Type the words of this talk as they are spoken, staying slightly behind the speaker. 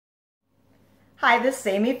Hi, this is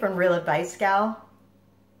Amy from Real Advice Gal.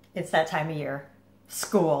 It's that time of year.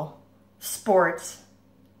 School, sports,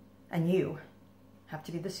 and you have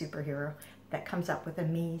to be the superhero that comes up with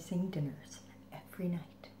amazing dinners every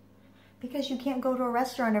night. Because you can't go to a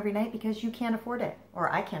restaurant every night because you can't afford it,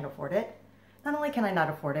 or I can't afford it. Not only can I not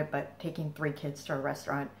afford it, but taking 3 kids to a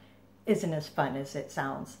restaurant isn't as fun as it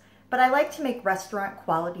sounds. But I like to make restaurant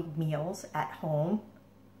quality meals at home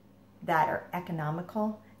that are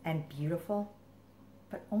economical and beautiful,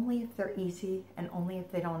 but only if they're easy and only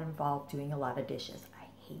if they don't involve doing a lot of dishes. I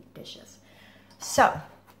hate dishes. So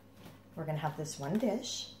we're gonna have this one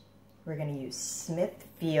dish. We're gonna use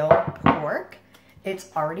Smithfield pork.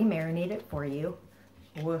 It's already marinated for you.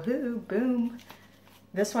 Woohoo, boom.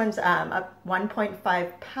 This one's up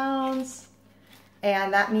 1.5 pounds,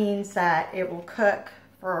 and that means that it will cook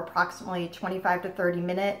for approximately 25 to 30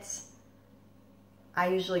 minutes. I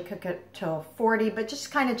usually cook it till 40, but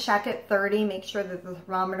just kind of check at 30. Make sure that the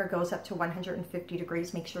thermometer goes up to 150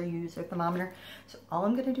 degrees. Make sure you use your thermometer. So all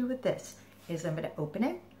I'm gonna do with this is I'm gonna open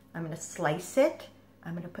it, I'm gonna slice it,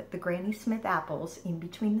 I'm gonna put the Granny Smith apples in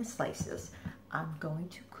between the slices. I'm going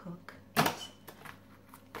to cook it.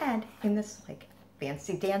 And in this like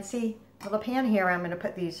fancy dancy little pan here, I'm gonna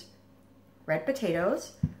put these red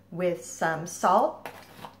potatoes with some salt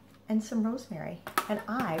and some rosemary. And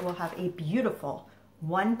I will have a beautiful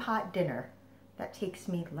 1-pot dinner that takes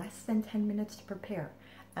me less than 10 minutes to prepare.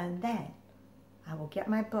 And then I will get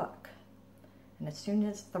my book. And as soon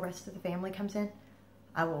as the rest of the family comes in,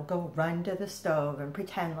 I will go run to the stove and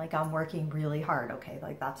pretend like I'm working really hard, okay?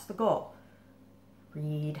 Like that's the goal.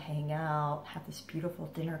 Read, hang out, have this beautiful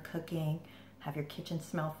dinner cooking, have your kitchen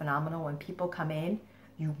smell phenomenal. When people come in,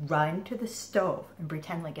 you run to the stove and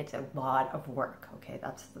pretend like it's a lot of work, okay?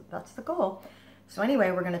 That's the goal. So anyway,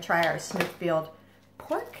 we're gonna try our Smithfield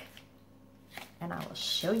pork, and I will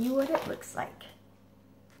show you what it looks like.